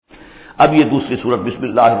اب یہ دوسری صورت بسم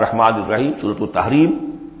اللہ الرحمن الرحیم، سورۃ التحریم،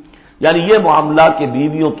 یعنی یہ معاملہ کہ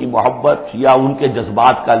بیویوں کی محبت یا ان کے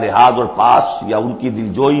جذبات کا لحاظ اور پاس یا ان کی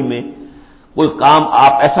دلجوئی میں کوئی کام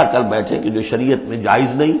آپ ایسا کر بیٹھے کہ جو شریعت میں جائز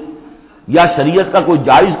نہیں، یا شریعت کا کوئی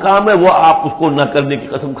جائز کام ہے وہ آپ اس کو نہ کرنے کی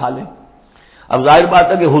قسم کھا لیں۔ اب ظاہر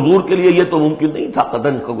بات ہے کہ حضور کے لیے یہ تو ممکن نہیں تھا،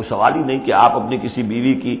 قطعاً کا کوئی سوال ہی نہیں کہ آپ اپنی کسی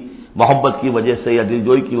بیوی کی محبت کی وجہ سے یا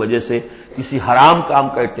دلجوئی کی وجہ سے کسی حرام کام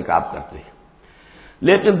کا ارتکاب کرتے ہیں۔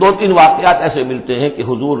 لیکن دو تین واقعات ایسے ملتے ہیں کہ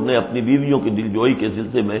حضور نے اپنی بیویوں کی دلجوئی کے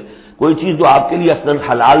سلسلے میں کوئی چیز جو آپ کے لیے اصلاً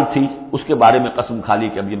حلال تھی اس کے بارے میں قسم کھا لی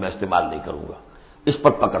کہ اب یہ میں استعمال نہیں کروں گا، اس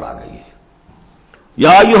پر پکڑ آ گئی ہے۔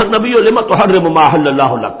 یا ایھا النبی لم تحرم ما احل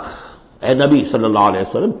اللہ لک، اے نبی صلی اللہ علیہ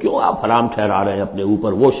وسلم کیوں آپ حرام ٹھہرا رہے ہیں اپنے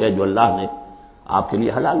اوپر وہ شے جو اللہ نے آپ کے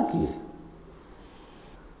لیے حلال کی ہے۔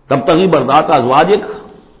 تبتغی مرضات ازواجک،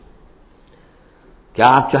 کیا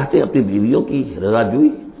آپ چاہتے ہیں اپنی بیویوں کی رضا جوئی؟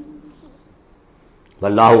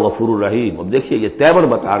 واللہ غفور الرحیم، اب دیکھیے یہ تیور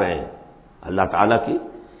بتا رہے ہیں اللہ تعالیٰ کی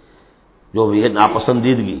جو یہ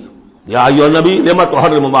ناپسندیدگی۔ یا ایھا النبی لم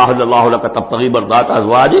تحرم ما احل اللہ لک تبتغی مرضات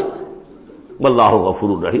ازواجک واللہ غفور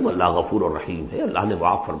الرحیم، اللہ غفور الرحیم ہے، اللہ نے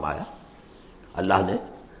معاف فرمایا، اللہ نے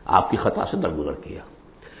آپ کی خطا سے درگزر کیا۔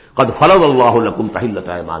 قد فرض اللہ لکم تحلۃ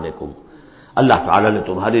ایمانکم، اللہ تعالیٰ نے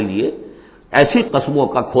تمہارے لیے ایسی قسموں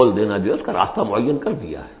کا کھول دینا جو ہے اس کا راستہ معین کر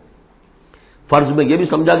دیا ہے۔ فرض میں یہ بھی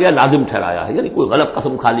سمجھا گیا لازم ٹھہرایا ہے، یعنی کوئی غلط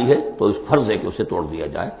قسم کھا لی ہے تو اس فرض ہے کہ اسے توڑ دیا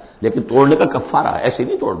جائے، لیکن توڑنے کا کفارہ ہے، ایسے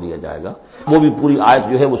نہیں توڑ دیا جائے گا۔ وہ بھی پوری آیت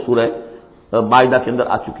جو ہے وہ سورہ مائدہ کے اندر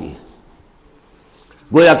آ چکی ہے،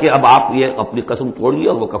 گویا کہ اب آپ یہ اپنی قسم توڑیے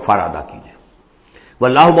اور وہ کفارہ ادا کیجیے۔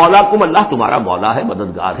 واللہ مولاکم، اللہ تمہارا مولا ہے،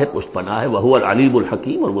 مددگار ہے، پشت پناہ ہے، وہو العلیم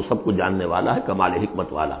الحکیم، اور وہ سب کو جاننے والا ہے، کمال حکمت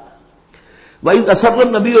والا۔ وَإِذْ أَسَرَّ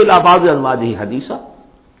النَّبِيُّ إِلَىٰ بَعْضِ أَزْوَاجِهِ حَدِيثًا،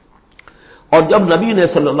 اور جب نبی نے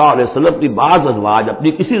صلی اللہ علیہ وسلم کی بعض ازواج اپنی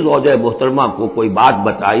کسی زوجہ محترمہ کو کوئی بات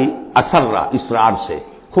بتائی، اسرا اسرار سے،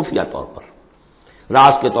 خفیہ طور پر،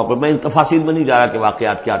 راز کے طور پر، میں ان تفاصیل میں نہیں جا رہا کہ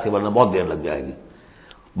واقعات کیا تھے ورنہ بہت دیر لگ جائے گی،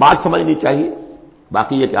 بات سمجھنی چاہیے،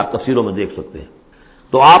 باقی یہ کہ آپ تفسیروں میں دیکھ سکتے ہیں۔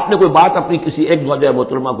 تو آپ نے کوئی بات اپنی کسی ایک زوجہ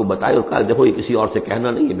محترمہ کو بتائی اور کہا دیکھو یہ کسی اور سے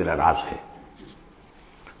کہنا نہیں، یہ میرا راز ہے۔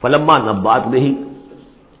 فلما نبات میں ہی،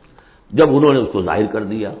 جب انہوں نے اس کو ظاہر کر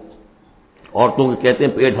دیا، عورتوں کے کہتے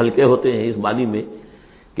ہیں پیٹ ہلکے ہوتے ہیں اس معنی میں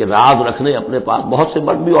کہ راز رکھنے اپنے پاس، بہت سے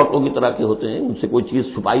مرد بھی عورتوں کی طرح کے ہوتے ہیں، ان سے کوئی چیز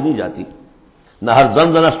چھپائی نہیں جاتی، نہ ہر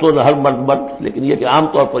زن زنست نہ ہر مرد مرد، لیکن یہ کہ عام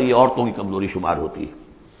طور پر یہ عورتوں کی کمزوری شمار ہوتی ہے،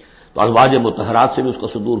 تو ازواج مطہرات سے بھی اس کا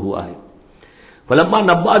صدور ہوا ہے۔ فلما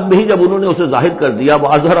نبات بھی، جب انہوں نے اسے ظاہر کر دیا،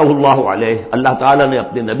 وَأَظْهَرَهُ اللَّهُ عَلَيْهِ، اللہ تعالیٰ نے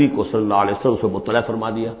اپنے نبی کو صلی اللہ علیہ وسلم سے مطلع فرما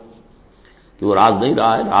دیا کہ وہ راز نہیں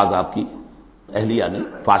رہا ہے، راز آپ کی اہلیہ نے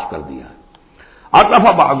فاش کر دیا ہے۔ عرف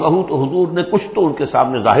بعضہ، تو حضور نے کچھ تو ان کے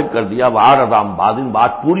سامنے ظاہر کر دیا، وعرض عن بعض،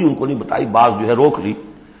 بات پوری ان کو نہیں بتائی، بعض جو ہے روک لی۔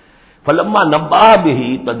 فلما نبأ به،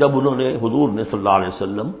 تو جب انہوں نے حضور نے صلی اللہ علیہ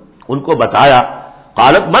وسلم ان کو بتایا،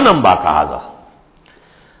 قالت من انباک ھذا،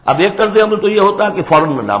 اب ایک طرز عمل تو یہ ہوتا ہے کہ فوراً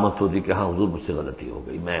ندامت ہوتی کہ ہاں حضور مجھ سے غلطی ہو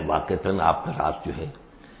گئی، میں واقعتاً آپ کا راز جو ہے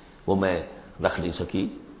وہ میں رکھ نہیں سکی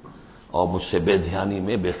اور مجھ سے بے دھیانی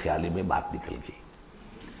میں، بے خیالی میں بات نکل گئی۔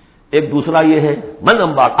 ایک دوسرا یہ ہے من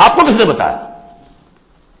انباک، آپ کو کس نے بتایا،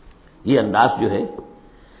 یہ انداز جو ہے،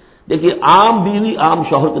 دیکھیے عام بیوی عام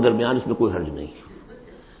شوہر کے درمیان اس میں کوئی حرج نہیں،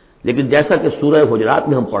 لیکن جیسا کہ سورہ حجرات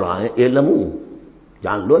میں ہم پڑھا ہے، اعلموا،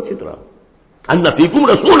 جان لو اچھی طرح، ان فیکم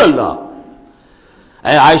رسول اللہ،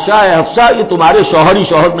 اے عائشہ، اے حفصہ، یہ تمہارے شوہر ہی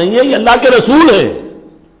شوہر نہیں ہے، یہ اللہ کے رسول ہے۔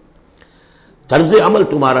 طرز عمل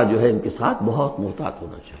تمہارا جو ہے ان کے ساتھ بہت محتاط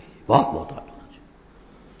ہونا چاہیے، بہت محتاط ہونا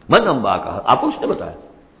چاہیے۔ من انباک، آپ کو اس نے بتایا؟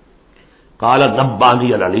 قال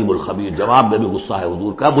نبانی العلیم الخبیر، جواب میں بھی غصہ ہے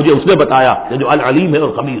حضور کا، مجھے اس نے بتایا کہ جو العلیم ہے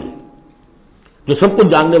اور خبیر ہے، جو سب کچھ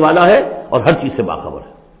جاننے والا ہے اور ہر چیز سے باخبر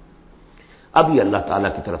ہے۔ اب یہ اللہ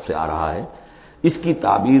تعالیٰ کی طرف سے آ رہا ہے، اس کی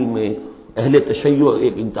تعبیر میں اہل تشیع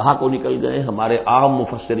ایک انتہا کو نکل گئے، ہمارے عام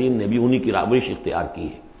مفسرین نے بھی انہی کی روش اختیار کی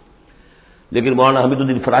ہے، لیکن مولانا حمید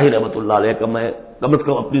الدین فراہی رحمۃ اللہ علیہ کا میں کم از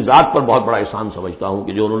کم اپنی ذات پر بہت بڑا احسان سمجھتا ہوں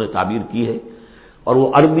کہ جو انہوں نے تعبیر کی ہے، اور وہ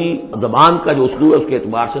عربی زبان کا جو اسلوب ہے اس کے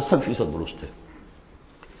اعتبار سے 100% درست ہے۔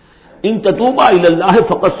 ان تتوبا الی اللہ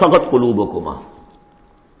فقد صغت قلوبکما،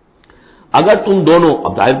 اگر تم دونوں،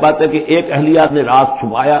 اب ظاہر بات ہے کہ ایک اہلیہ نے راز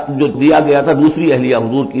چھپایا جو دیا گیا تھا دوسری اہلیہ،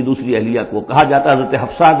 حضور کی دوسری اہلیہ کو کہا جاتا ہے حضرت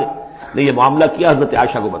حفصہ نے یہ معاملہ کیا، حضرت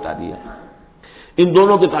عائشہ کو بتا دیا۔ ان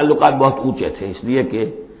دونوں کے تعلقات بہت اونچے تھے، اس لیے کہ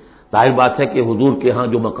ظاہر بات ہے کہ حضور کے ہاں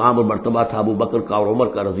جو مقام اور مرتبہ تھا ابو بکر کا اور عمر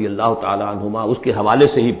کا رضی اللہ تعالی عنہما، اس کے حوالے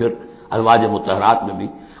سے ہی پھر ازواج مطہرات میں بھی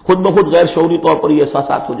خود بخود غیر شعوری طور پر یہ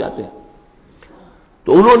احساسات ہو جاتے ہیں۔ تو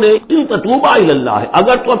انہوں نے ان تتوبا الی اللہ،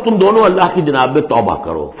 اگر تو اب تم دونوں اللہ کی جناب میں توبہ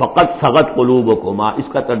کرو، فقط صغت قلوبکما، اس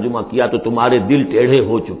کا ترجمہ کیا تو تمہارے دل ٹیڑھے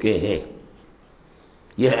ہو چکے ہیں،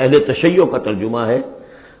 یہ اہل تشیع کا ترجمہ ہے.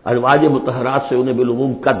 ازواج مطہرات سے انہیں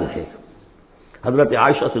بالعموم قد ہے. حضرت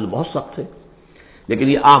عائشہ سے بہت سخت ہے، لیکن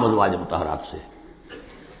یہ عام ازواج مطہرات سے.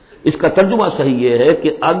 اس کا ترجمہ صحیح یہ ہے کہ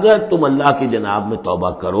اگر تم اللہ کی جناب میں توبہ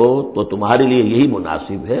کرو تو تمہارے لیے یہی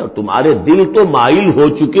مناسب ہے، اور تمہارے دل تو مائل ہو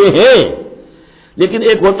چکے ہیں، لیکن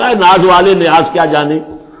ایک ہوتا ہے ناز والے نیاز کیا جانے.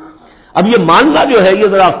 اب یہ ماننا جو ہے یہ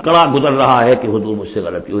ذرا کڑا گزر رہا ہے کہ حضور مجھ سے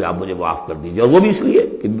غلطی ہوئی، آپ مجھے معاف کر دیجیے، اور وہ بھی اس لیے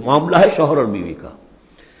کہ معاملہ ہے شوہر اور بیوی کا.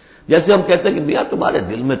 جیسے ہم کہتے ہیں کہ میاں تمہارے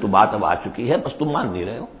دل میں تو بات اب آ چکی ہے، بس تم مان نہیں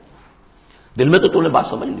رہے ہو، دل میں تو تم نے بات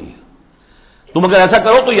سمجھ لی ہے، تم اگر ایسا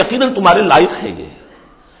کرو تو یقیناً تمہارے لائق ہے.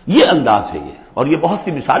 یہ انداز ہے یہ، اور یہ بہت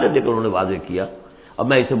سی مثالیں دے کر انہوں نے واضح کیا، اور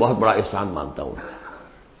میں اسے بہت بڑا احسان مانتا ہوں.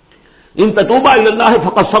 ان تتوبا الی اللہ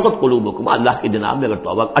فقد صغت قلوبکما، اللہ کی جناب میں اگر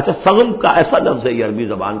توبہ. اچھا، صغن کا ایسا لفظ ہے یہ عربی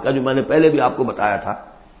زبان کا جو میں نے پہلے بھی آپ کو بتایا تھا،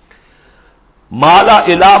 مالا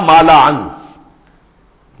الا مالا عن،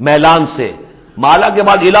 میلان سے. مالا کے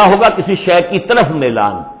بعد الہ ہوگا کسی شے کی طرف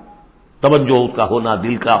میلان، توجہ اس کا ہونا،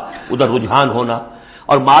 دل کا ادھر رجحان ہونا.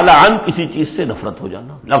 اور مالا عن کسی چیز سے نفرت ہو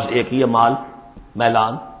جانا. لفظ ایک ہی ہے، مال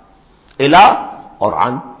میلان، الہ اور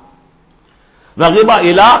عن. رغبہ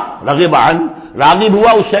الہ رغبہ عن، راغب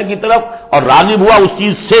ہوا اس شے کی طرف اور راغب ہوا اس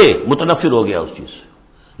چیز سے، متنفر ہو گیا اس چیز سے.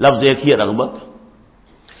 لفظ ایک ہی ہے رغبت.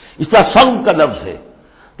 اس طرح سنگ کا لفظ ہے،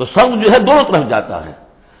 تو سنگ جو ہے دونوں طرف جاتا ہے.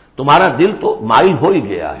 تمہارا دل تو مائل ہو ہی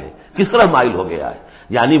گیا ہے. کس طرح مائل ہو گیا ہے؟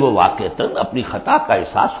 یعنی وہ واقعتاً اپنی خطا کا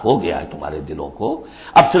احساس ہو گیا ہے تمہارے دلوں کو.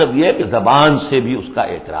 اب صرف یہ کہ زبان سے بھی اس کا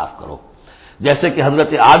اعتراف کرو. جیسے کہ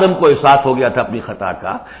حضرت آدم کو احساس ہو گیا تھا اپنی خطا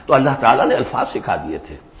کا، تو اللہ تعالیٰ نے الفاظ سکھا دیے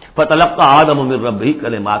تھے. فتلقى آدم من ربه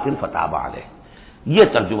كلمات فتاب عليه. یہ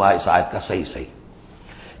ترجمہ ہے اس آیت کا صحیح.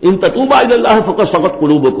 ان تتوبا الی اللہ فقد صغت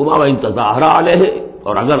قلوبکما وان تظاہرا علیہ.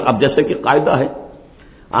 اور اگر اب جیسے کہ قاعدہ ہے،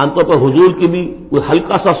 عام طور پر حضور کی بھی کوئی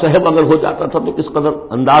ہلکا سا صحب اگر ہو جاتا تھا تو کس قدر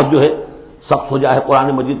انداز جو ہے سخت ہو جائے قرآن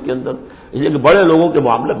مجید کے اندر. اس لیے کہ بڑے لوگوں کے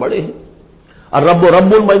معاملے بڑے ہیں. الرب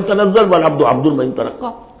رب من تنزل والعبد عبد من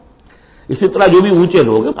ترقى. اسی طرح جو بھی اونچے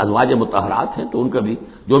لوگ ہیں ازواج مطہرات ہیں، تو ان کا بھی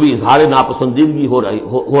جو بھی اظہار ناپسندیدگی ہو رہا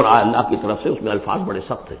ہے اللہ کی طرف سے، اس میں الفاظ بڑے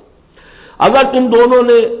سخت ہیں. اگر تم دونوں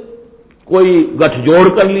نے کوئی گٹھ جوڑ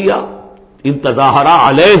کر لیا، ان تظاہرا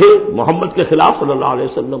علیہ، محمد کے خلاف صلی اللہ علیہ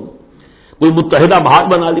وسلم، کوئی متحدہ بھاگ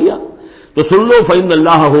بنا لیا، تو سن لو فإن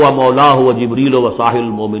اللہ ہوا مولاہ وجبریل وصاحب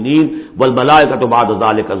المؤمنین والملائکۃ بعد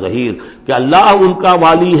ذلک ظہیر، کہ اللہ ان کا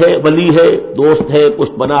ولی ہے، دوست ہے،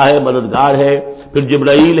 پشت بنا ہے، مددگار ہے، پھر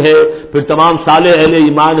جبرائیل ہے، پھر تمام صالح اہل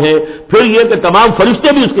ایمان ہے، پھر یہ کہ تمام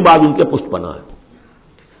فرشتے بھی اس کے بعد ان کے پشت بنا ہے.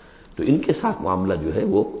 تو ان کے ساتھ معاملہ جو ہے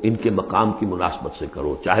وہ ان کے مقام کی مناسبت سے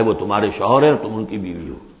کرو، چاہے وہ تمہارے شوہر ہیں اور تم ان کی بیوی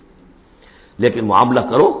ہو، لیکن معاملہ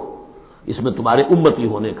کرو اس میں تمہارے امتی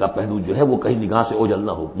ہونے کا پہلو جو ہے وہ کہیں نگاہ سے اوجھل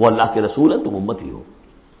نہ ہو. وہ اللہ کے رسول ہیں، تم امتی ہو.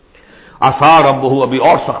 عسیٰ ربہ، ابھی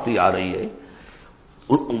اور سختی آ رہی ہے.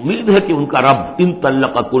 امید ہے کہ ان کا رب ان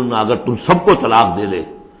طلقکن، اگر تم سب کو طلاق دے لے،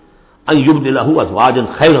 ان یبدلہ ازواجا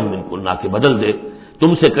خیرا منکن، کہ بدل دے تم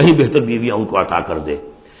سے کہیں بہتر بیویاں ان کو عطا کر دے.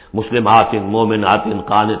 مسلمات مومنات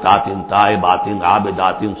قانتات تائبات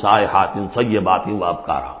عابدات سائحات ثیبات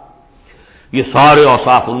وابکارا. یہ سارے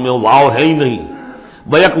اوصاف ان میں واو ہے ہی نہیں.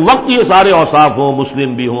 بیک وقت یہ سارے اوصاف ہوں،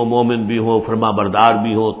 مسلم بھی ہوں، مومن بھی ہوں، فرما بردار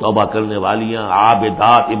بھی ہوں، توبہ کرنے والیاں،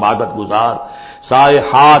 عابدات عبادت گزار،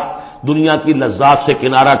 سائحات دنیا کی لذات سے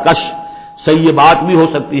کنارہ کش، سیبات بھی ہو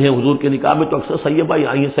سکتی ہیں. حضور کے نکاح میں تو اکثر سیبہ ہی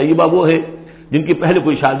آئی ہیں. سیبہ وہ ہے جن کی پہلے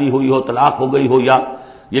کوئی شادی ہوئی ہو، طلاق ہو گئی ہو، یا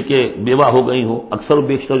یہ کہ بیوہ ہو گئی ہو. اکثر و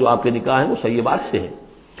بیشتر جو آپ کے نکاح ہیں وہ سیبات سے ہیں.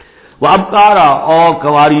 وہ ابکارا، اور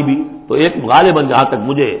کنواری بھی. تو ایک غالباً جہاں تک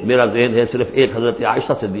مجھے میرا ذہن ہے صرف ایک حضرت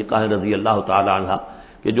عائشہ صدیقہ ہے رضی اللہ تعالی عنہا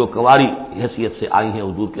کہ جو کنواری حیثیت سے آئی ہیں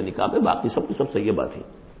حضور کے نکاح میں، باقی سب کی سب سیبہ تھیں.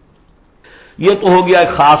 یہ تو ہو گیا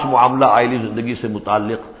ایک خاص معاملہ عائلی زندگی سے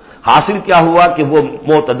متعلق. حاصل کیا ہوا کہ وہ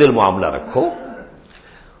معتدل معاملہ رکھو.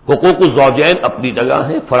 حقوق الزوجین اپنی جگہ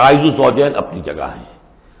ہیں، فرائض الزوجین اپنی جگہ ہیں.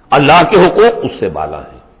 اللہ کے حقوق اس سے بالا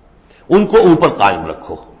ہیں، ان کو اوپر قائم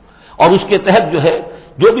رکھو، اور اس کے تحت جو ہے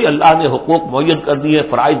جو بھی اللہ نے حقوق معین کر دیے،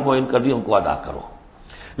 فرائض معین کر دیے، ان کو ادا کرو.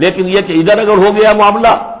 لیکن یہ کہ ادھر اگر ہو گیا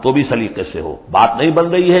معاملہ تو بھی سلیقے سے ہو. بات نہیں بن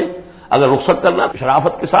رہی ہے، اگر رخصت کرنا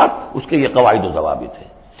شرافت کے ساتھ، اس کے یہ قواعد و ضوابط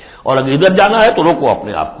ہیں. اور اگر ادھر جانا ہے تو روکو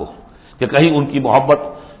اپنے آپ کو کہ کہیں ان کی محبت،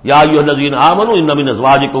 یا ایھا الذین آمنوا ان من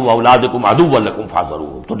ازواجکم واولادکم عدوا لکم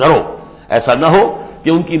فاحذروہم، تو ڈرو ایسا نہ ہو کہ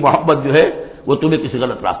ان کی محبت جو ہے وہ تمہیں کسی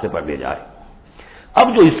غلط راستے پر لے جائے. اب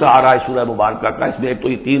جو حصہ آ رہا ہے سورہ مبارکہ کا، اس میں ایک تو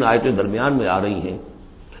یہ 3 آیتیں درمیان میں آ رہی ہیں،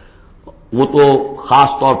 وہ تو خاص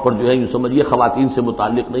طور پر جو ہے یوں سمجھیے خواتین سے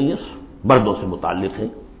متعلق نہیں ہے، مردوں سے متعلق ہے.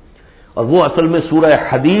 اور وہ اصل میں سورہ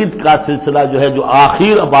حدید کا سلسلہ جو ہے جو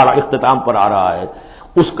آخر اختتام پر آ رہا ہے،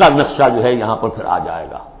 اس کا نقشہ جو ہے یہاں پر پھر آ جائے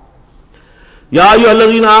گا. یا ایھا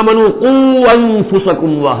الذین آمنوا قوا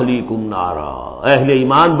انفسکم واہلیکم نارا، اہل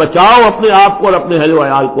ایمان بچاؤ اپنے آپ کو اور اپنے اہل و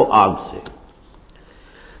عیال کو آگ سے۔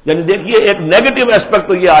 یعنی دیکھیے ایک نیگیٹو اسپیکٹ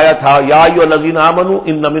تو یہ آیا تھا یا ایھا الذین آمنوا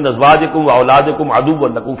ان من ازواجکم واولادکم عدوا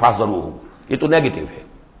لکم فاحذروہم، یہ تو نیگیٹو ہے۔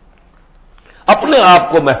 اپنے آپ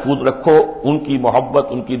کو محفوظ رکھو، ان کی محبت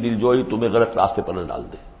ان کی دلجوئی تمہیں غلط راستے پر نہ ڈال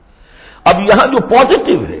دے۔ اب یہاں جو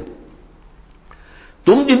پازیٹو ہے،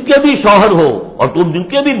 تم جن کے بھی شوہر ہو اور تم جن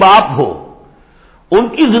کے بھی باپ ہو، ان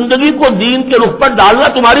کی زندگی کو دین کے رخ پر ڈالنا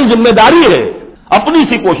تمہاری ذمہ داری ہے، اپنی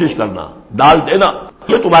سی کوشش کرنا، ڈال دینا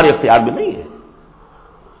یہ تمہارے اختیار میں نہیں ہے۔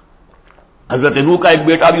 حضرت نوح کا ایک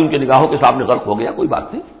بیٹا بھی ان کے نگاہوں کے سامنے غرق ہو گیا، کوئی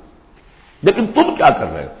بات نہیں، لیکن تم کیا کر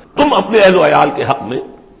رہے ہو؟ تم اپنے اہل و عیال کے حق میں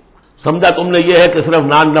سمجھا تم نے یہ ہے کہ صرف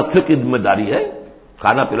نان نقص کی ذمہ داری ہے،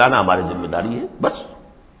 کھانا پلانا ہماری ذمہ داری ہے، بس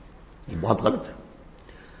یہ بہت غلط ہے۔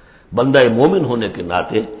 بندہ مومن ہونے کے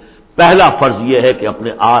ناطے پہلا فرض یہ ہے کہ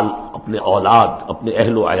اپنے آل، اپنے اولاد، اپنے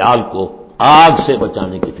اہل و عیال کو آگ سے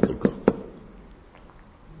بچانے کی فکر کرو،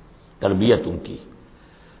 تربیت ان کی،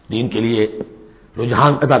 دین کے لیے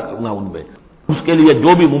رجحان پیدا کرنا ان میں، اس کے لیے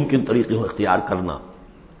جو بھی ممکن طریقے ہو اختیار کرنا،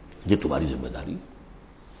 یہ تمہاری ذمہ داری ہے۔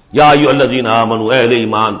 یا ایھا الذین آمنوا، اہل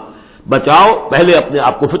ایمان بچاؤ پہلے اپنے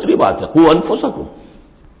آپ کو، فطری بات ہے، قوا انفسکم،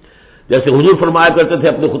 جیسے حضور فرمایا کرتے تھے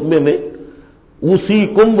اپنے خطبے میں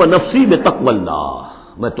اوصیکم ونفسی بتقوی اللہ،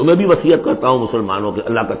 میں تمہیں بھی وصیت کرتا ہوں مسلمانوں کے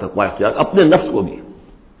اللہ کا تقوی اختیار، اپنے نفس کو بھی۔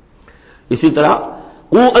 اسی طرح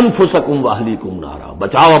قوا انفسکم واہلیکم نارا،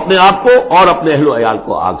 بچاؤ اپنے آپ کو اور اپنے اہل و عیال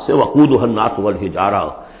کو آگ سے، وقودھا الناس والحجارہ،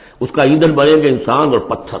 اس کا ایندھن بنیں گے انسان اور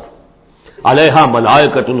پتھر، علیہا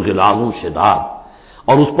ملائکۃ غلاظ شداد،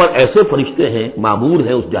 اور اس پر ایسے فرشتے ہیں معمور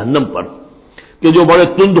ہیں اس جہنم پر کہ جو بڑے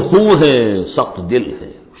تند خو ہیں، سخت دل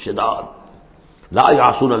ہیں، شداد، لا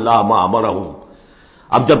یعصون اللہ ما امرہم۔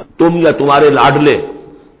 اب جب تم یا تمہارے لاڈلے،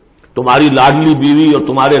 تمہاری لاڈلی بیوی اور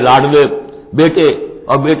تمہارے لاڈلے بیٹے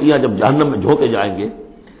اور بیٹیاں جب جہنم میں جھونکے جائیں گے،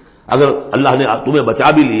 اگر اللہ نے تمہیں بچا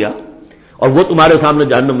بھی لیا اور وہ تمہارے سامنے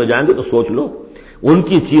جہنم میں جائیں گے تو سوچ لو ان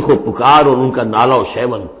کی چیخ و پکار اور ان کا نالا و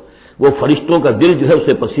شیون، وہ فرشتوں کا دل جو ہے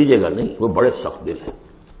اسے پسیجے گا نہیں، وہ بڑے سخت دل ہے۔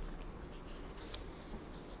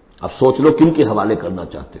 اب سوچ لو کن کے حوالے کرنا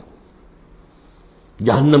چاہتے ہو؟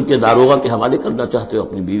 جہنم کے داروغہ کے حوالے کرنا چاہتے ہو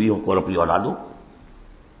اپنی بیویوں کو اور اپنی اولادوں؟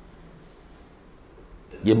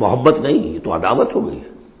 یہ محبت نہیں، یہ تو عداوت ہو گئی ہے۔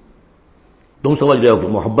 تم سمجھ رہے ہو کہ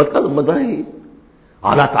محبت کا مزہ ہے، یہ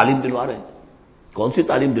اعلیٰ تعلیم دلوا رہے ہیں۔ کون سی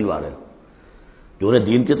تعلیم دلوا رہے ہو؟ جو انہیں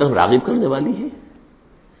دین کی طرف راغب کرنے والی ہے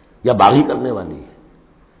یا باغی کرنے والی ہے؟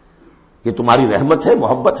 یہ تمہاری رحمت ہے،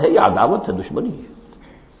 محبت ہے یا عداوت ہے، دشمنی ہے؟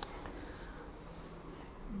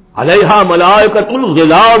 علیہا ملائکۃ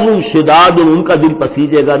غلاظ شداد، ان کا دل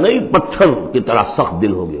پسیجے گا نہیں، پتھر کی طرح سخت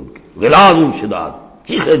دل ہوگے ان کے، غلاظ شداد،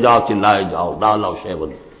 چیخے جاؤ چلائے جاؤ، نالا و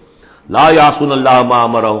شیون، لا یعصون اللہ ما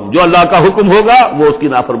امرہم، جو اللہ کا حکم ہوگا وہ اس کی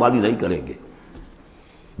نافرمانی نہیں کریں گے،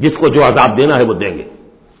 جس کو جو عذاب دینا ہے وہ دیں گے،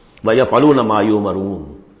 وَيَفْعَلُونَ مَا يُؤْمَرُونَ،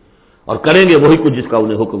 اور کریں گے وہی کچھ جس کا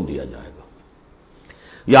انہیں حکم دیا جائے گا۔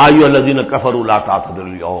 یا ایھا الذین کفروا لا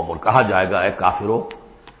تعتذروا اليوم، اور کہا جائے گا اے کافرو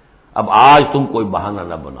اب آج تم کوئی بہانہ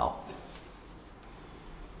نہ بناؤ،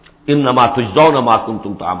 انما تجزون ما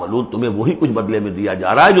کنتم تعملون، تمہیں وہی کچھ بدلے میں دیا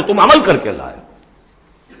جا رہا ہے جو تم عمل کر کے لائے۔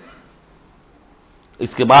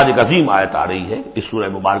 اس کے بعد ایک عظیم آیت آ رہی ہے اس سورہ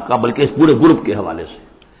مبارکہ، بلکہ اس پورے گروپ کے حوالے سے،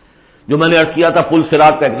 جو میں نے عرض کیا تھا پل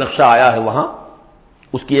صراط کا ایک نقشہ آیا ہے وہاں،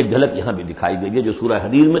 اس کی ایک جھلک یہاں بھی دکھائی دے گی، جو سورہ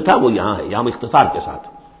حدید میں تھا وہ یہاں ہے، یہاں اختصار کے ساتھ۔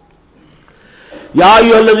 یا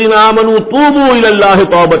ایھا الذین آمنوا توبوا الی اللہ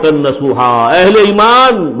توبۃ نصوحا، اہل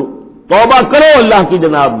ایمان توبہ کرو اللہ کی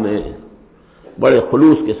جناب میں بڑے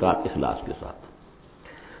خلوص کے ساتھ، اخلاص کے ساتھ۔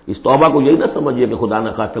 اس توبہ کو یہی نہ سمجھیے کہ خدا نہ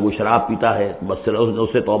خواستہ کوئی شراب پیتا ہے بس اس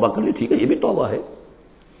سے توبہ کر لی، ٹھیک ہے یہ بھی توبہ ہے،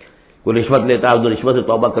 کوئی رشوت لیتا ہے اس نے رشوت سے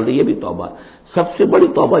توبہ کر لی، یہ بھی توبہ۔ سب سے بڑی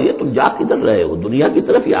توبہ یہ تم جا کدھر رہے ہو، دنیا کی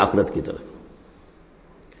طرف یا آخرت کی طرف؟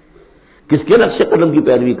 کس کے نقش قدم کی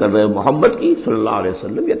پیروی کر رہے ہو، محمد کی صلی اللہ علیہ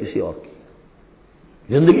وسلم یا کسی اور کی؟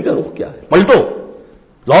 زندگی کا رخ کیا ہے؟ پلٹو،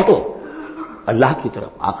 لوٹو اللہ کی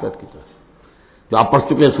طرف، آخرت کی طرف، جو آپ پڑھ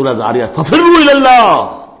چکے ہیں سورہ ذاریات، ففروا الی اللہ،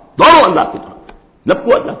 دوڑو اللہ کی طرف،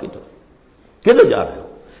 لپکو اللہ کی طرف۔ کدھر جا رہے ہو؟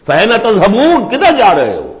 فأین تذهبون، کدھر جا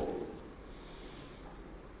رہے ہو؟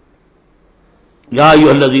 یا ایھا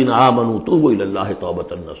الذین آمنوا توبوا الی اللہ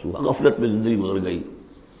توبۃ نصوحا، غفلت میں زندگی گزر گئی،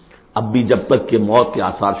 اب بھی جب تک کہ موت کے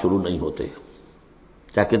آثار شروع نہیں ہوتے،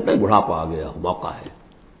 چاہے کتنا بڑھاپا آ گیا موقع ہے،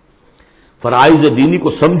 فرائض دینی کو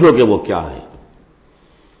سمجھو کہ وہ کیا ہے،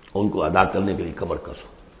 ان کو ادا کرنے کے لیے کمر کسو۔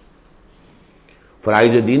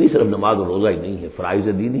 فرائض دینی صرف نماز اور روزہ ہی نہیں ہے، فرائض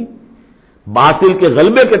دینی باطل کے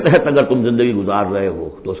غلبے کے تحت اگر تم زندگی گزار رہے ہو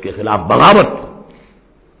تو اس کے خلاف بغاوت،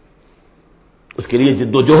 اس کے لیے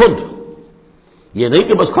جد و جہد، یہ نہیں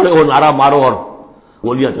کہ بس کھڑے ہو نعرہ مارو اور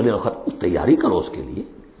گولیاں چلے اور تیاری کرو اس کے لیے،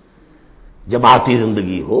 جماعتی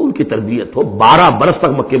زندگی ہو، ان کی تربیت ہو۔ 12 برس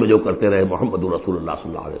تک مکے میں جو کرتے رہے محمد رسول اللہ صلی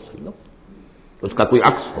اللہ علیہ وسلم، اس کا کوئی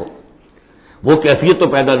عکس ہو، وہ کیفیت تو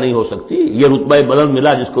پیدا نہیں ہو سکتی۔ یہ رتبہ بلند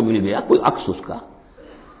ملا جس کو مل گیا، کوئی عکس اس کا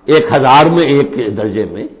 1000 میں ایک درجے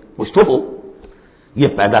میں کچھ تو ہو، یہ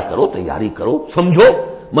پیدا کرو، تیاری کرو، سمجھو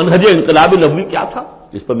منہج انقلاب نبوی کیا تھا۔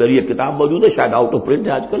 اس پر میری ایک کتاب موجود ہے، شاید آؤٹ آف پرنٹ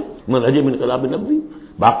ہے آج کل، منہج انقلاب نبوی،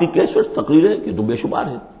 باقی کیسٹ تقریریں کہ تو بے شمار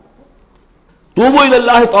ہے۔ توبوا الی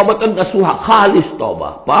اللہ توبۃ نصوحا، خالص توبہ،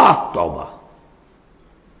 پاک توبہ۔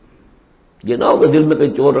 یہ نہ ہوگا دل میں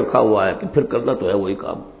کہیں چور رکھا ہوا ہے کہ پھر کرنا تو ہے وہی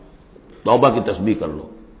کام، توبہ کی تسبیح کر لو،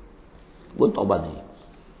 وہ توبہ نہیں۔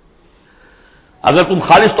 اگر تم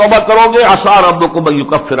خالص توبہ کرو گے، عسیٰ ربکم ان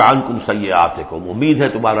یکفر عنکم سیئاتکم، امید ہے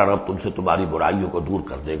تمہارا رب تم سے تمہاری برائیوں کو دور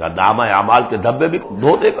کر دے گا، نامہ اعمال کے دھبے بھی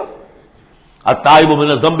دھو دے گا۔ التائب من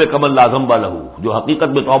الذنب کمن لا ذنب له، جو حقیقت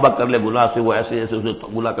میں توبہ کر لے گناہ سے، وہ ایسے اس نے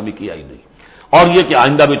گناہ کبھی کیا ہی نہیں، اور یہ کہ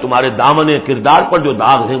آئندہ بھی تمہارے دامن کردار پر جو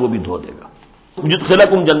داغ ہیں وہ بھی دھو دے گا۔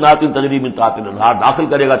 یدخلکم جنات تجری من تحتها الانہار، داخل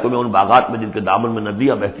کرے گا تمہیں ان باغات میں جن کے دامن میں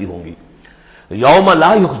ندیاں بہتی ہوں گی۔ یوم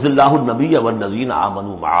لا یخزی اللہ النبی والذین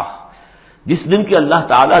آمنوا معہ، جس دن کہ اللہ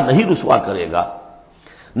تعالیٰ نہیں رسوا کرے گا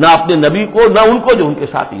نہ اپنے نبی کو نہ ان کو جو ان کے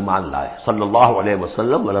ساتھ ایمان لائے، صلی اللہ علیہ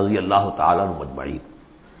وسلم ورضی اللہ تعالیٰ عنہم اجمعین۔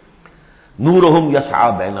 نورہم یسعی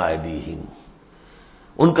بین ایدیہم،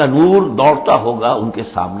 ان کا نور دوڑتا ہوگا ان کے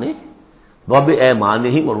سامنے،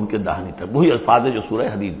 وبایمانہم، اور ان کے داہنی طرف، وہی الفاظ جو سورہ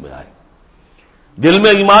حدید میں آئے۔ دل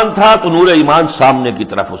میں ایمان تھا تو نور ایمان سامنے کی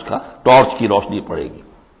طرف اس کا ٹارچ کی روشنی پڑے گی،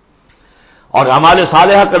 اور اعمال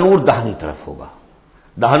صالحہ کا نور داہنی طرف ہوگا،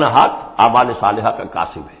 داہنا ہاتھ اعمال صالحہ کا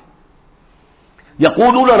کاسب ہے۔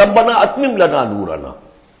 یقولون ربنا اتمم لنا نورنا،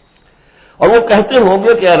 اور وہ کہتے ہوں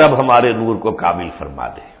گے کہ اے رب ہمارے نور کو کامل فرما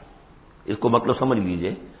دے۔ اس کو مطلب سمجھ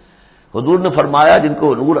لیجئے، حضور نے فرمایا جن کو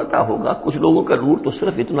نور عطا ہوگا، کچھ لوگوں کا نور تو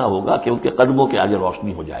صرف اتنا ہوگا کہ ان کے قدموں کے آگے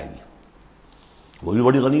روشنی ہو جائے گی، وہ بھی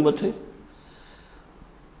بڑی غنیمت ہے۔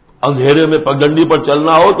 اندھیرے میں پگڈنڈی پر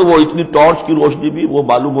چلنا ہو تو وہ اتنی ٹارچ کی روشنی بھی وہ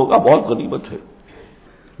معلوم ہوگا بہت غنیمت ہے۔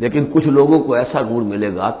 لیکن کچھ لوگوں کو ایسا نور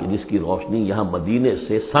ملے گا کہ جس کی روشنی یہاں مدینے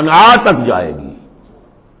سے صنعاء تک جائے گی،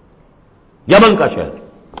 یمن کا شہر۔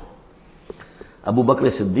 ابو بکر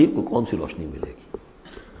صدیق کو کون سی روشنی ملے گی؟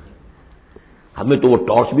 ہمیں تو وہ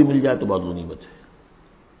ٹارچ بھی مل جائے تو بہت غنیمت ہے،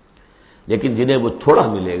 لیکن جنہیں وہ تھوڑا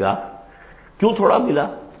ملے گا، کیوں تھوڑا ملا؟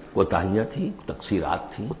 کوتاہیاں تھیں، تقصیرات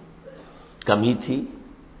تھیں، کمی تھی،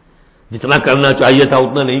 جتنا کرنا چاہیے تھا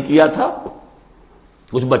اتنا نہیں کیا تھا،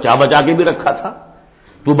 کچھ بچا بچا کے بھی رکھا تھا۔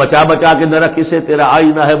 تو بچا بچا کے نہ رکھ، اسے تیرا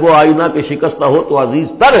آئینہ ہے وہ آئینہ کہ شکستہ ہو تو عزیز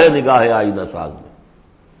تر ہے نگاہ آئینہ ساز میں،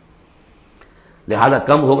 لہذا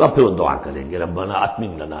کم ہوگا پھر وہ دعا کریں گے ربنا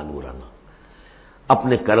اتمم لنا نورنا،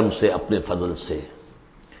 اپنے کرم سے، اپنے فضل سے،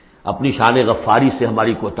 اپنی شان غفاری سے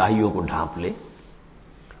ہماری کوتاہیوں کو ڈھانپ لے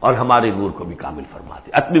اور ہمارے نور کو بھی کامل فرما دے۔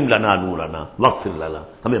 اتمم لنا نورنا واغفر لنا،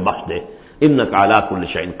 ہمیں بخش دے، انک علی کل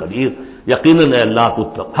شیء قدیر، یقیناً اے اللہ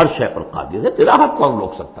تو ہر شے پر قادر ہے، تیرا ہاتھ کون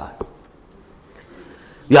روک سکتا ہے۔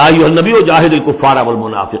 یا ایھا النبی جاہد الکفار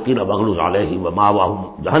والمنافقین واغلظ علیہم ومأواہم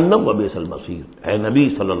جہنم وبئس المصیر، اے نبی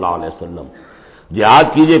صلی اللہ علیہ وسلم جہاد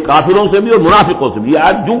کیجئے کافروں سے بھی اور منافقوں سے بھی، یہ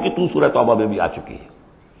آیت جو کہ تو سورہ توبہ میں بھی آ چکی ہے۔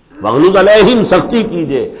 واغلظ علیہم، سختی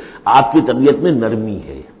کیجئے، آپ کی طبیعت میں نرمی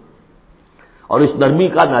ہے، اور اس نرمی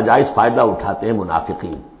کا ناجائز فائدہ اٹھاتے ہیں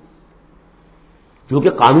منافقین، کیونکہ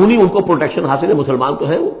قانونی ان کو پروٹیکشن حاصل ہے، مسلمان تو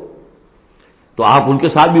ہے وہ، تو آپ ان کے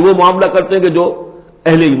ساتھ بھی وہ معاملہ کرتے ہیں کہ جو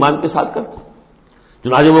اہل ایمان کے ساتھ کرتے ہیں۔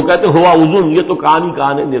 چنانچہ وہ کہتے ہیں ہوا اذن، یہ تو کان ہی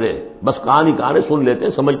کان ہے نرے، بس کان ہی کان ہے، سن لیتے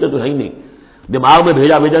ہیں، سمجھتے تو ہے ہی نہیں، دماغ میں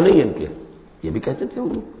بھیجا نہیں ہے ان کے، یہ بھی کہتے تھے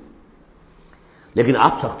وہ۔ لیکن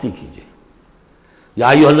آپ سختی کیجئے، یا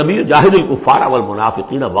ایھا النبی جاہد الکفار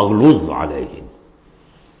والمنافقین واغلظ علیہم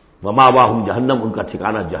ومأواہم جہنم، ان کا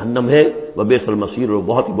ٹھکانہ جہنم ہے، وبئس المصیر، اور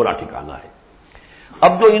بہت ہی برا ٹھکانہ ہے۔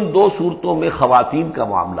 اب جو ان دو صورتوں میں خواتین کا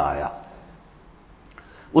معاملہ آیا،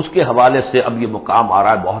 اس کے حوالے سے اب یہ مقام آ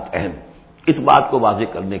رہا ہے بہت اہم، اس بات کو واضح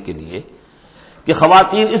کرنے کے لیے کہ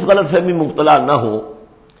خواتین اس غلط فہمی میں مبتلا نہ ہو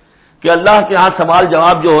کہ اللہ کے ہاں سوال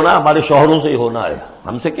جواب جو ہونا ہمارے شوہروں سے ہی ہونا ہے،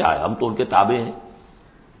 ہم سے کیا ہے، ہم تو ان کے تابع ہیں۔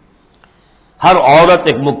 ہر عورت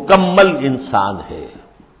ایک مکمل انسان ہے،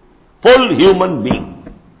 فل ہیومن بینگ،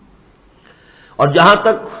 اور جہاں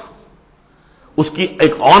تک اس کی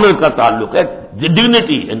ایک آنر کا تعلق ہے،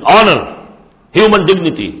 dignity and honour, human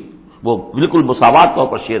dignity, وہ بالکل مساوات طور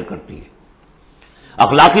پر شیئر کرتی ہے،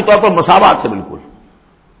 اخلاقی طور پر مساوات ہے بالکل،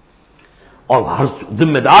 اور ہر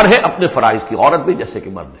ذمہ دار ہے اپنے فرائض کی، عورت بھی جیسے کہ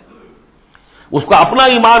مرد ہے۔ اس کا اپنا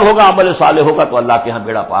ایمان ہوگا، عمل صالح ہوگا تو اللہ کے ہاں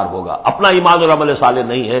بیڑا پار ہوگا، اپنا ایمان اور عمل صالح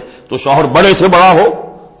نہیں ہے تو شوہر بڑے سے بڑا ہو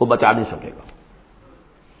وہ بچا نہیں سکے گا۔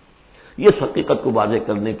 یہ حقیقت کو واضح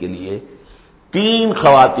کرنے کے لیے 3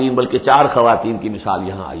 خواتین بلکہ 4 خواتین کی مثال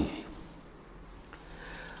یہاں آئی ہے۔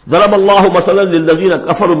 ضرب اللہ مثلا للذین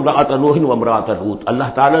کفروا امرأۃ نوح وامرأۃ لوط، اللہ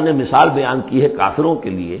تعالیٰ نے مثال بیان کی ہے کافروں کے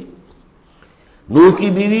لیے نوح کی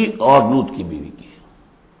بیوی اور لوط کی بیوی کی۔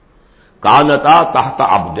 کانتا تحت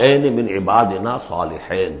عبدین من عبادنا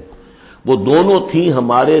صالحین، وہ دونوں تھیں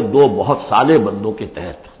ہمارے 2 بہت صالح بندوں کے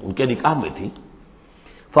تحت، ان کے نکاح میں تھی۔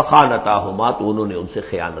 فخانتاہما، تو انہوں نے ان سے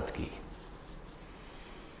خیانت کی۔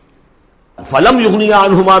 فلم یغنیا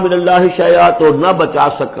عنہما من اللہ شیئا، تو نہ بچا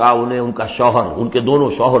سکا انہیں ان کا شوہر، ان کے دونوں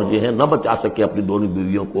شوہر جو ہیں نہ بچا سکے اپنی دونوں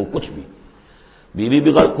بیویوں کو کچھ بھی۔ بیوی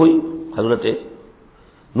بھی غرق ہوئی، حضرت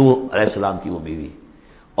نوح علیہ السلام کی وہ بیوی،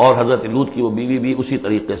 اور حضرت لوط کی وہ بیوی بھی اسی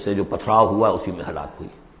طریقے سے جو پتھراؤ ہوا اسی میں ہلاک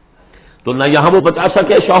ہوئی۔ تو نہ یہاں وہ بچا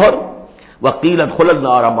سکے شوہر، وقیل ادخلوا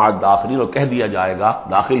النار مع الداخلین، اور کہہ دیا جائے گا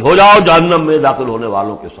داخل ہو جاؤ جہنم میں داخل ہونے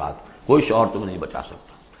والوں کے ساتھ، کوئی شوہر تمہیں نہیں بچا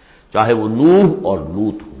سکتا، چاہے وہ نوح اور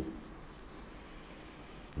لوط ہو۔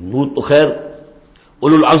 لوط تو خیر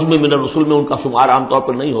اولو العزم من الرسل میں ان کا شمار عام طور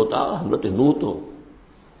پر نہیں ہوتا، حضرت لوط تو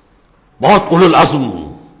بہت اولو العزم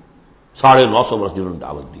 950 برس جنہوں نے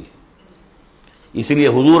دعوت دی ہے۔ اسی لیے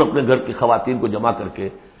حضور اپنے گھر کی خواتین کو جمع کر کے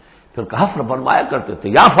پھر کہا فرمایا کرتے تھے،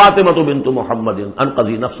 یا فاطمہ بنت محمد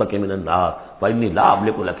انقذی نفسک من النار فانی لا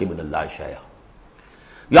املک لک من اللہ شیئا،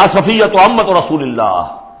 یا صفیہ عمۃ رسول اللہ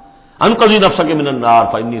انقذی نفسک من النار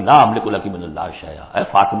فانی لا املک لک من اللہ شیئا، اے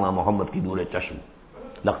فاطمہ محمد کی نور چشم،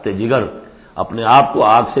 لخت جگر، اپنے آپ کو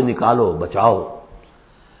آگ سے نکالو، بچاؤ،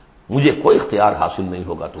 مجھے کوئی اختیار حاصل نہیں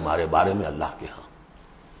ہوگا تمہارے بارے میں اللہ کے ہاں۔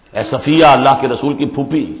 اے صفیہ، اللہ کے رسول کی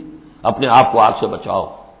پھوپھی، اپنے آپ کو آگ سے بچاؤ،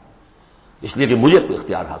 اس لیے کہ مجھے کوئی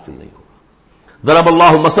اختیار حاصل نہیں ہوگا۔ ضرب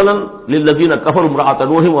اللہ مثلا للذین کفروا امرأۃ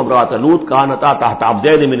نوح وامرأۃ لوط کانتا تحت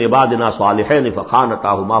عبدین من عبادنا صالحین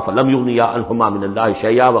فخانتاہما فلم یغنیا عنہما من اللہ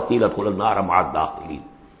شیئا وقیل ادخلا النار مع الداخلین۔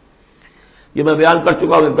 یہ میں بیان کر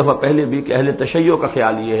چکا ہوں ایک دفعہ پہلے بھی کہ اہل تشیع کا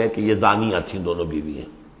خیال یہ ہے کہ یہ زانیہ تھیں دونوں بیویاں،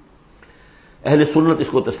 اہل سنت اس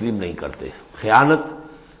کو تسلیم نہیں کرتے۔ خیانت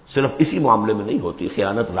صرف اسی معاملے میں نہیں ہوتی،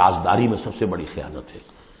 خیانت رازداری میں سب سے بڑی خیانت ہے،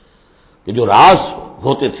 کہ جو راز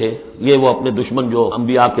ہوتے تھے یہ وہ اپنے دشمن، جو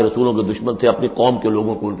انبیاء کے رسولوں کے دشمن تھے، اپنی قوم کے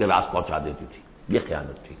لوگوں کو ان کے راز پہنچا دیتی تھی، یہ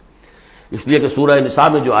خیانت تھی۔ اس لیے کہ سورہ نساء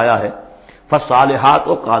میں جو آیا ہے فالصالحات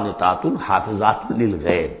قانتات حافظات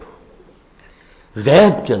للغیب،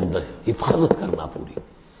 غیب کے اندر حفاظت کرنا پوری۔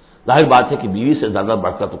 ظاہر بات ہے کہ بیوی سے زیادہ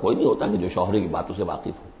بڑھ کر تو کوئی نہیں ہوتا کہ جو شوہر کی باتوں سے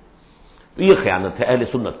واقف ہو، تو یہ خیانت ہے اہل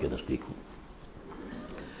سنت کے نزدیک ہو۔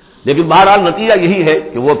 لیکن بہرحال نتیجہ یہی ہے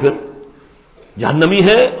کہ وہ پھر جہنمی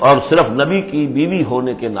ہے، اور صرف نبی کی بیوی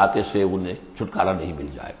ہونے کے ناطے سے انہیں چھٹکارا نہیں مل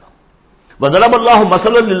جائے گا۔ وضرب اللہ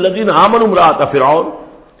مثلا للذین آمنوا امرأۃ فرعون،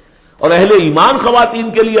 اور اہل ایمان خواتین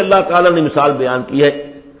کے لیے اللہ تعالیٰ نے مثال بیان کی ہے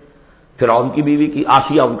فرعون کی بیوی کی،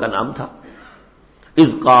 آسیہ ان کا نام تھا۔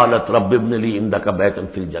 اذ قالت رب ابن لی عندک بیتا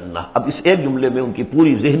فی الجنہ، اب اس ایک جملے میں ان کی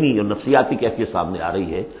پوری ذہنی اور نفسیاتی کیفیت سامنے آ رہی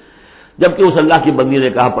ہے، جبکہ اس اللہ کی بندی نے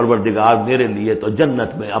کہا پروردگار میرے لیے تو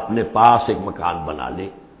جنت میں اپنے پاس ایک مکان بنا لے،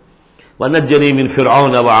 وَنَجَّنِي مِن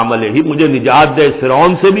فِرْعَوْنَ وَعَمَلِهِ، مجھے نجات دے اس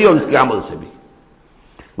فرعون سے بھی اور اس کے عمل سے بھی،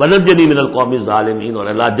 وَنَجَّنِي مِنَ الْقَوْمِ الظَّالِمِينَ، اور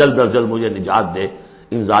اللہ جلد از جلد مجھے نجات دے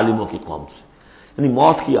ان ظالموں کی قوم سے، یعنی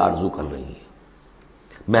موت کی آرزو کر رہی ہے۔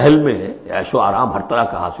 محل میں عیش و آرام ہر طرح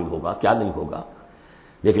کا حاصل ہوگا، کیا نہیں ہوگا،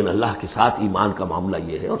 لیکن اللہ کے ساتھ ایمان کا معاملہ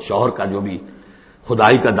یہ ہے، اور شوہر کا جو بھی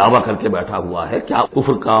خدائی کا دعویٰ کر کے بیٹھا ہوا ہے، کیا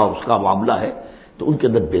کفر کا اس کا معاملہ ہے، تو ان کے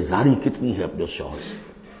اندر بیزاری کتنی ہے اپنے اس شوہر سے۔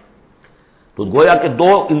 تو گویا کہ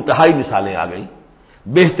 2 انتہائی مثالیں آ گئی،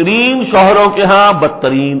 بہترین شوہروں کے ہاں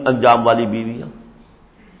بدترین انجام والی بیویاں،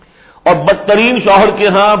 اور بدترین شوہر کے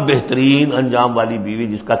ہاں بہترین انجام والی بیوی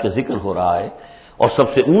جس کا کہ ذکر ہو رہا ہے۔ اور سب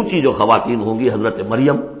سے اونچی جو خواتین ہوں گی حضرت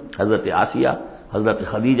مریم، حضرت آسیہ، حضرت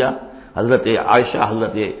خدیجہ، حضرت عائشہ،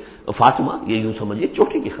 حضرت فاطمہ، یہ یوں سمجھیے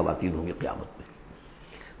چوٹی کی خواتین ہوں گی قیامت میں۔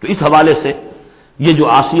 تو اس حوالے سے یہ جو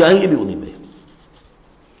آسیہ ہیں یہ بھی انہی میں۔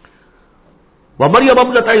 وَمَرْيَمَ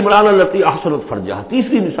ابْنَتَ عِمْرَانَ الَّتِي أَحْصَنَتْ فَرْجَهَا،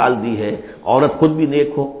 تیسری مثال دی ہے، عورت خود بھی نیک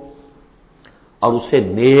ہو اور اسے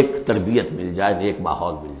نیک تربیت مل جائے، نیک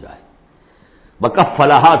ماحول مل جائے۔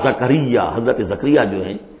 وَكَفَّلَهَا زَكَرِيَّا، حضرت زکریا جو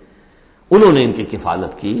ہیں انہوں نے ان کی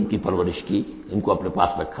کفالت کی، ان کی پرورش کی، ان کو اپنے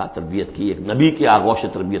پاس رکھا، تربیت کی، ایک نبی کے آغوش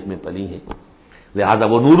تربیت میں پلی ہیں، لہذا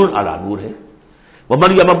وہ نور علی نور ہے۔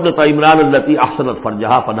 وَمَرْيَمَ ابْنَتَ عِمْرَانَ الَّتِي أَحْصَنَتْ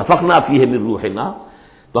فَرْجَهَا فَنَفَخْنَا فِيهِ مِن رُوحِنَا،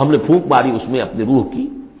 تو ہم نے پھونک ماری اس میں اپنی روح کی،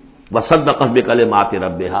 وَصَدَّقَتْ بِكَلِمَاتِ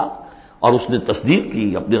رَبِّهَا، اور اس نے تصدیق کی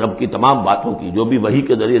اپنے رب کی تمام باتوں کی، جو بھی وحی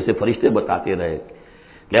کے ذریعے سے فرشتے بتاتے رہے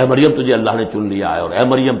کہ اے مریم تجھے اللہ نے چن لیا ہے، اور اے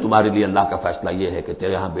مریم تمہارے لیے اللہ کا فیصلہ یہ ہے کہ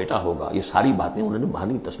تیرے ہاں بیٹا ہوگا، یہ ساری باتیں انہوں نے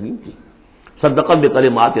مانی تسلیم کی۔ صدقت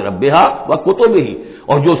بکلمات ربها وکتبہ،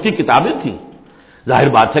 اور جو اس کی کتابیں تھیں، ظاہر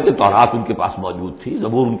بات ہے کہ تورات ان کے پاس موجود تھی،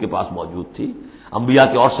 زبور ان کے پاس موجود تھی، انبیاء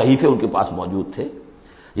کے اور صحیفے ان کے پاس موجود تھے.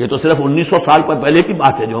 یہ تو صرف 1900 سال پر پہلے کی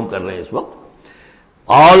بات ہے جو ہم کر رہے ہیں اس وقت.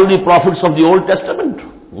 All the prophets of the old testament,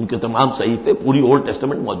 ان کے تمام صحیفے، پوری اولڈ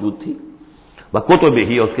ٹیسٹمنٹ موجود تھی. وکتب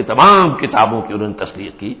ہی، اس کی تمام کتابوں کی انہوں نے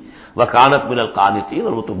تصدیق کی. وکانت من القانتین،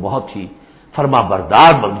 اور وہ تو بہت ہی فرما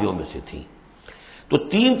بردار بندیوں میں سے تھی. تو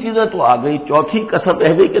تین چیزیں تو آ گئی، چوتھی کسر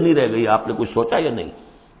رہ گئی کہ نہیں رہ گئی؟ آپ نے کچھ سوچا یا نہیں؟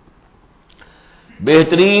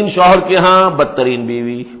 بہترین شوہر کے ہاں بدترین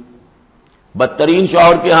بیوی، بدترین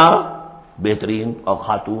شوہر کے ہاں بہترین اور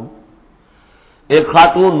خاتون. ایک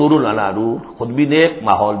خاتون نور علی نور، خود بھی نیک،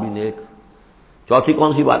 ماحول بھی نیک. چوتھی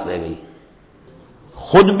کون سی بات رہ گئی؟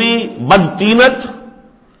 خود بھی بدتینت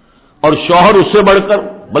اور شوہر اس سے بڑھ کر،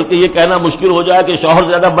 بلکہ یہ کہنا مشکل ہو جائے کہ شوہر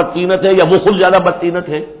زیادہ بدتینت ہے یا وہ خود زیادہ بدتینت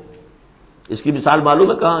ہے. اس کی مثال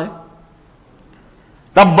معلوم ہے کہاں ہے؟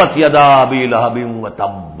 تبت یدا ابی لہب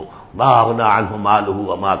وتب ما اغنی عنہ مالہ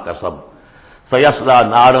وما کسب سیصلی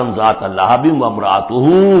نارا ذات لہب وامرأتہ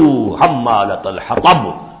حمالۃ الحطب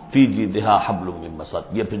فی جیدہا حبل من مسد.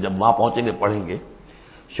 یہ پھر جب وہاں پہنچیں گے پڑھیں گے.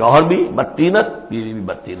 شوہر بھی بدتینت، بیوی بھی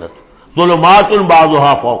بدتینت، ظلمات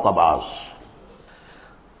بعضها فوق بعض.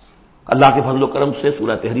 اللہ کے فضل و کرم سے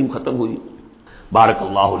سورہ تحریم ختم ہوئی. بارک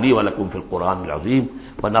اللہ لی ولکم فی القرآن العظیم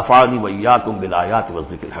ونفعنی وإیاکم بالآیات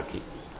والذکر الحکیم.